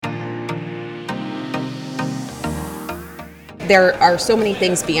There are so many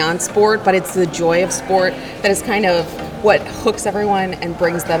things beyond sport, but it's the joy of sport that is kind of what hooks everyone and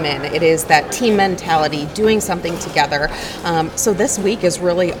brings them in. It is that team mentality, doing something together. So this week is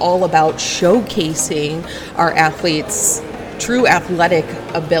really all about showcasing our athletes' true athletic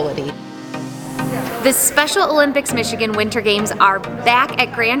ability. The Special Olympics Michigan Winter Games are back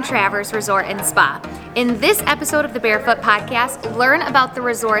at Grand Traverse Resort and Spa. In this episode of the Barefoot Podcast, learn about the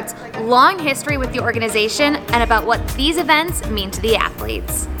resort's long history with the organization and about what these events mean to the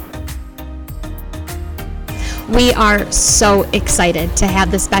athletes. We are so excited to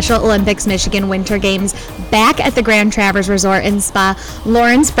have the Special Olympics Michigan Winter Games back at the Grand Traverse Resort and Spa.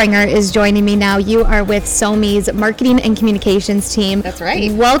 Lauren Springer is joining me now. You are with SoMe's marketing and communications team. That's right.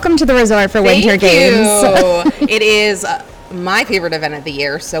 Welcome to the resort for Winter Games. It is my favorite event of the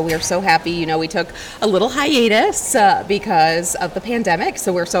year, so we are so happy. You know, we took a little hiatus because of the pandemic,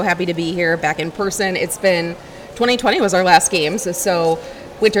 so we're so happy to be here back in person. 2020 was our last games, so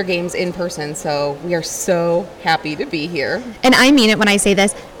Winter Games in person, so we are so happy to be here. And I mean it when I say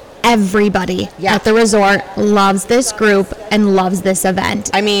this. Everybody at the resort loves this group and loves this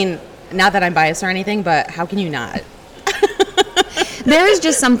event. I mean, not that I'm biased or anything, but how can you not? There is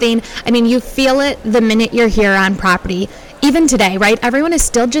just something, you feel it the minute you're here on property. Even today, right? Everyone is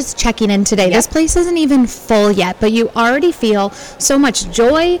still just checking in today. Yep. This place isn't even full yet, but you already feel so much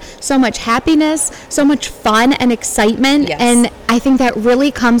joy, so much happiness, so much fun and excitement. Yes. And I think that really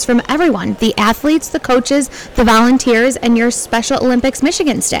comes from everyone, the athletes, the coaches, the volunteers, and your Special Olympics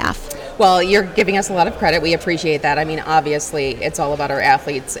Michigan staff. Well, you're giving us a lot of credit. We appreciate that. Obviously, it's all about our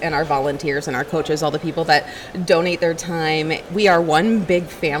athletes and our volunteers and our coaches, all the people that donate their time. We are one big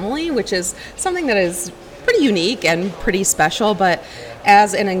family, which is something that is pretty unique and pretty special, but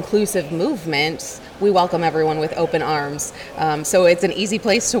as an inclusive movement, we welcome everyone with open arms. So it's an easy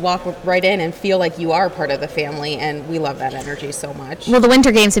place to walk right in and feel like you are part of the family, and we love that energy so much. Well, the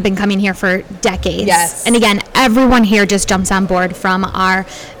Winter Games have been coming here for decades. Yes. And again, everyone here just jumps on board, from our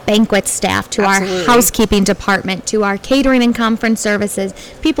banquet staff to Absolutely. Our housekeeping department to our catering and conference services,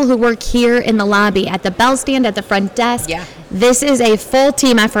 people who work here in the lobby, at the bell stand, at the front desk. Yeah. This is a full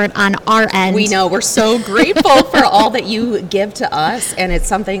team effort on our end. We know. We're so grateful for all that you give to us, and it's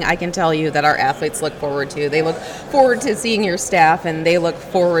something I can tell you that our athletes look forward to. They look forward to seeing your staff, and they look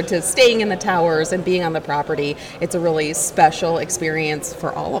forward to staying in the towers and being on the property. It's a really special experience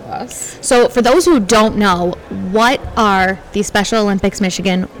for all of us. So for those who don't know, what are the Special Olympics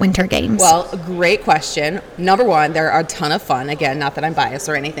Michigan Winter Games? Well, great question. Number one, they're a ton of fun. Again, not that I'm biased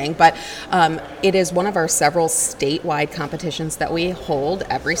or anything, but it is one of our several statewide competitions that we hold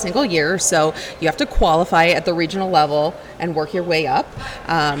every single year. So you have to qualify at the regional level and work your way up.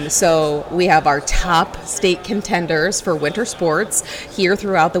 So we have our top state contenders for winter sports here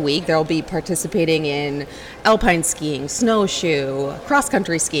throughout the week. They'll be participating in alpine skiing, snowshoe,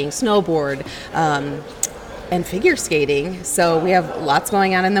 cross-country skiing, snowboard, and figure skating. So we have lots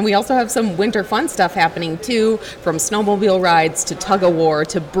going on. And then we also have some winter fun stuff happening too, from snowmobile rides to tug of war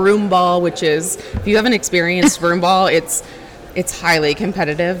to broom ball, which is, if you haven't experienced broom ball, it's highly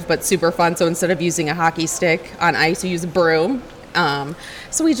competitive, but super fun. So instead of using a hockey stick on ice, you use a broom.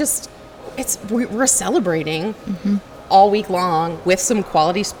 So we're celebrating all week long with some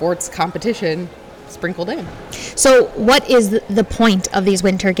quality sports competition sprinkled in. So what is the point of these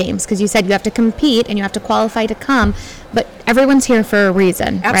Winter Games? Because you said you have to compete and you have to qualify to come, but everyone's here for a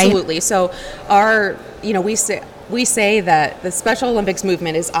reason, Absolutely. Right? So we say that the Special Olympics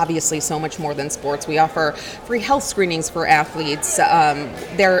movement is obviously so much more than sports. We offer free health screenings for athletes.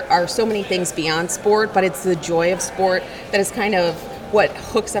 There are so many things beyond sport, but it's the joy of sport that is kind of what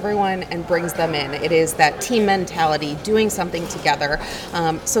hooks everyone and brings them in. It is that team mentality, doing something together.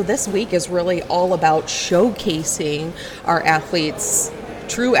 So this week is really all about showcasing our athletes'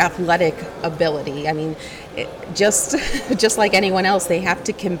 true athletic ability. Just like anyone else, they have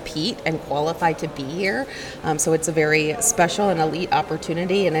to compete and qualify to be here. So it's a very special and elite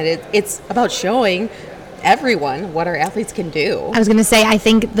opportunity, and it's about showing everyone what our athletes can do. I was going to say, I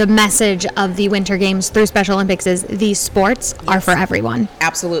think the message of the Winter Games through Special Olympics is these sports are for everyone.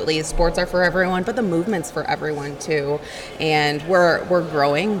 Absolutely. The sports are for everyone, but the movement's for everyone too. And we're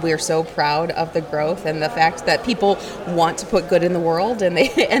growing. We're so proud of the growth and the fact that people want to put good in the world, and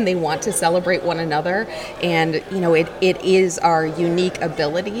they want to celebrate one another. And it is our unique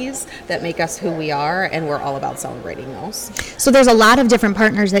abilities that make us who we are, and we're all about celebrating those. So there's a lot of different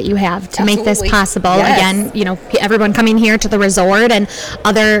partners that you have to make this possible. Yes. Again, again, everyone coming here to the resort and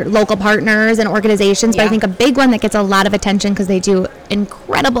other local partners and organizations. But I think a big one that gets a lot of attention because they do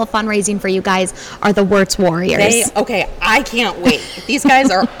incredible fundraising for you guys are the Wirtz Warriors. I can't wait. These guys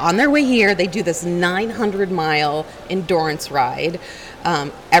are on their way here. They do this 900-mile endurance ride.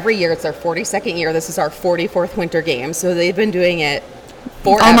 Every year, it's their 42nd year. This is our 44th Winter Games. So they've been doing it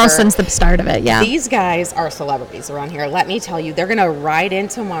forever. Almost since the start of it, yeah. These guys are celebrities around here. Let me tell you, they're going to ride in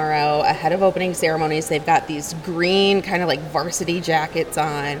tomorrow ahead of opening ceremonies. They've got these green kind of like varsity jackets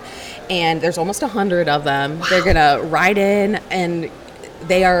on, and there's almost 100 of them. Wow. They're going to ride in, and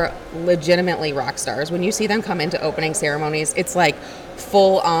they are legitimately rock stars. When you see them come into opening ceremonies, it's like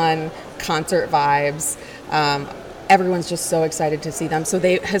full-on concert vibes. Everyone's just so excited to see them. So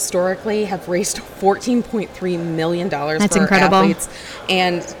they historically have raised $14.3 million That's for incredible. athletes.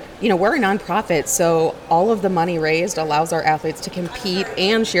 And, we're a nonprofit, so all of the money raised allows our athletes to compete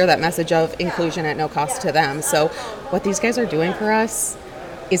and share that message of inclusion at no cost to them. So what these guys are doing for us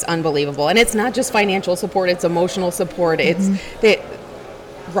is unbelievable. And it's not just financial support, it's emotional support. It's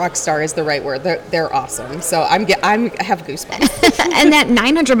rock star is the right word. They're awesome. So I have goosebumps. And that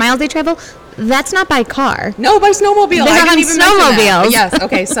 900 miles they travel, that's not by car. No, by snowmobile. They're on snowmobiles. Yes.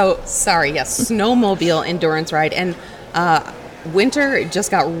 Okay. So sorry. Yes, snowmobile endurance ride. And winter it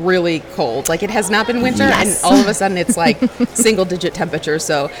just got really cold. Like it has not been winter, and all of a sudden it's like single-digit temperatures.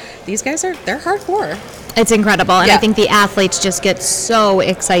 So these guys they're hardcore. It's incredible, and I think the athletes just get so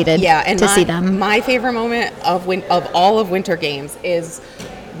excited to see them. My favorite moment of all of Winter Games is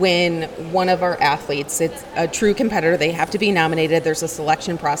when one of our athletes, it's a true competitor, they have to be nominated. There's a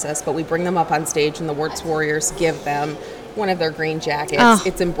selection process, but we bring them up on stage, and the Wirtz Warriors give them one of their green jackets. Oh.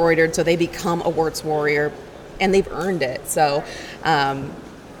 It's embroidered, so they become a Wirtz Warrior, and they've earned it. So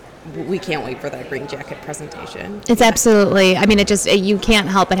we can't wait for that green jacket presentation. It's absolutely, you can't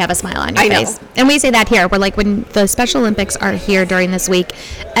help but have a smile on your face. And we say that here. We're like, when the Special Olympics are here during this week,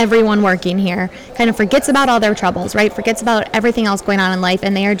 everyone working here kind of forgets about all their troubles, right? Forgets about everything else going on in life,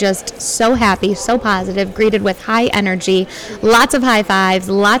 and they are just so happy, so positive, greeted with high energy, lots of high fives,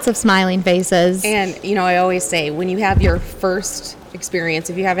 lots of smiling faces. And, I always say, when you have your first experience,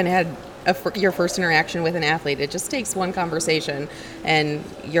 if you haven't had your first interaction with an athlete, it just takes one conversation and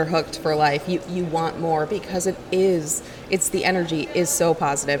you're hooked for life. You want more because it's the energy is so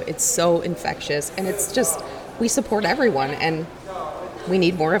positive, it's so infectious, and it's just, we support everyone, and we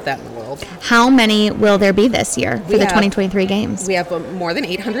need more of that in the world. How many will there be this year for the 2023 games? We have more than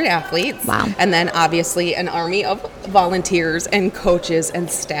 800 athletes. Wow. And then obviously an army of volunteers and coaches and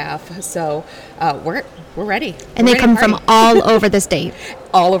staff. So we're ready. And they come from all over the state.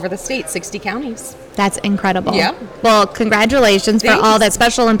 All over the state, 60 counties. That's incredible. Yeah. Well, congratulations for all that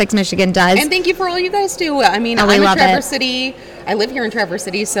Special Olympics Michigan does. And thank you for all you guys do. I'm in Traverse City. I live here in Traverse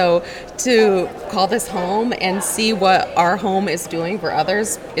City, so to call this home and see what our home is doing for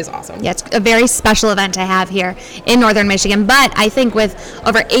others is awesome. Yeah, it's a very special event to have here in Northern Michigan. But I think with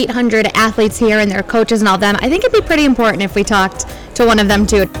over 800 athletes here and their coaches and all of them, I think it'd be pretty important if we talked to one of them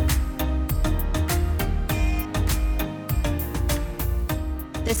too.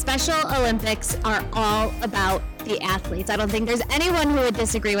 The Special Olympics are all about the athletes. I don't think there's anyone who would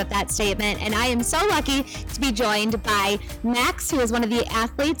disagree with that statement, and I am so lucky to be joined by Max, who is one of the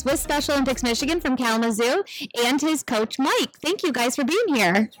athletes with Special Olympics Michigan from Kalamazoo, and his coach, Mike. Thank you guys for being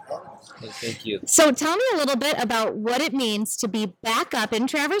here. Thank you. So tell me a little bit about what it means to be back up in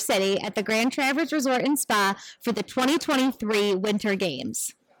Traverse City at the Grand Traverse Resort and Spa for the 2023 Winter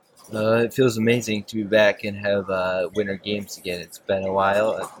Games. It feels amazing to be back and have Winter Games again. It's been a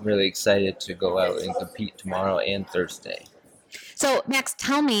while. I'm really excited to go out and compete tomorrow and Thursday. So, Max,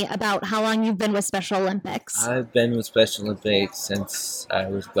 tell me about how long you've been with Special Olympics. I've been with Special Olympics since I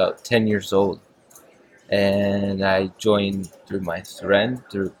was about 10 years old. And I joined through my friend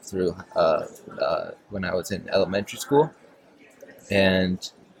through when I was in elementary school.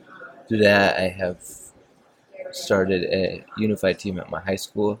 And through that, I have started a unified team at my high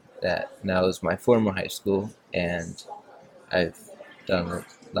school that now is my former high school, and I've done a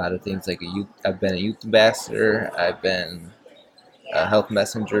lot of things like I've been a youth ambassador, I've been a health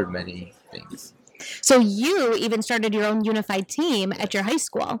messenger, many things. So you even started your own unified team at your high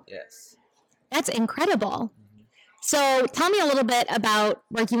school. Yes. That's incredible. So tell me a little bit about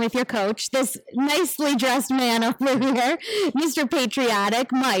working with your coach, this nicely dressed man over here, Mr.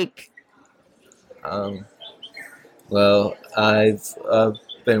 Patriotic, Mike. Well, I've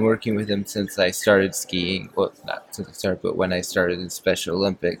been working with him since I started skiing. Well, not since I started, but when I started in Special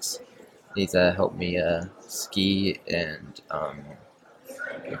Olympics. He's helped me ski, and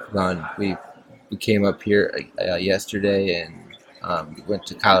we came up here yesterday, and We went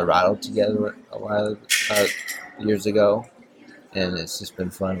to Colorado together a while years ago, and it's just been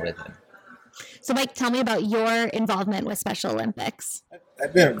fun with him. So, Mike, tell me about your involvement with Special Olympics.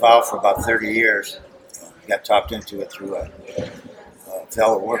 I've been involved for about 30 years. Got talked into it through a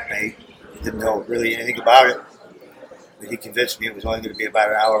fellow workmate. He didn't know really anything about it, but he convinced me it was only going to be about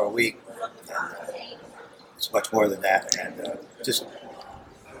an hour a week. And, it's much more than that, and just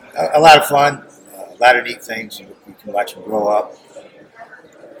a lot of fun, a lot of neat things. You can watch them grow up.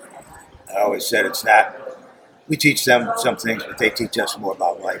 I always said it's not. We teach them some things, but they teach us more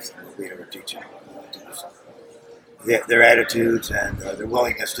about life than we ever teach them. Their attitudes and their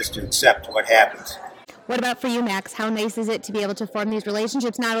willingness just to accept what happens. What about for you, Max? How nice is it to be able to form these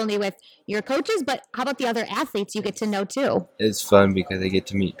relationships not only with your coaches, but how about the other athletes you get to know too? It's fun because I get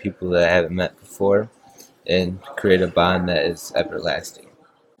to meet people that I haven't met before and create a bond that is everlasting.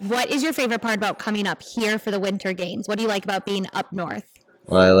 What is your favorite part about coming up here for the Winter Games? What do you like about being up north?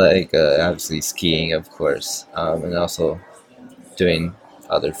 Well, I like obviously skiing, of course, and also doing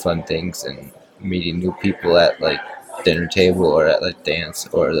other fun things and meeting new people at like dinner table or at like dance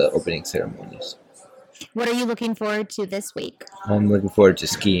or the opening ceremonies. What are you looking forward to this week? I'm looking forward to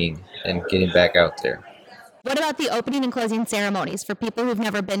skiing and getting back out there. What about the opening and closing ceremonies? For people who've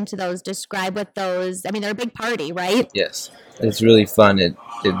never been to those, describe what those, I mean, they're a big party, right? Yes, it's really fun.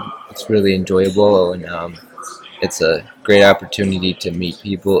 It's really enjoyable, and it's a great opportunity to meet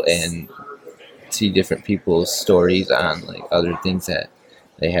people and see different people's stories on like other things that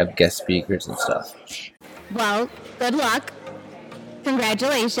they have guest speakers and stuff. Well, good luck.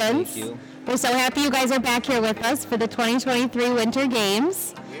 Congratulations. Thank you. We're so happy you guys are back here with us for the 2023 Winter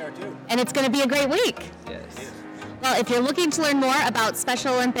Games. We are too. And it's going to be a great week. Yes. Well, if you're looking to learn more about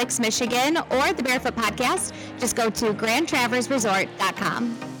Special Olympics Michigan or the Barefoot Podcast, just go to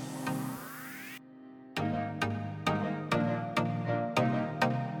GrandTraversResort.com.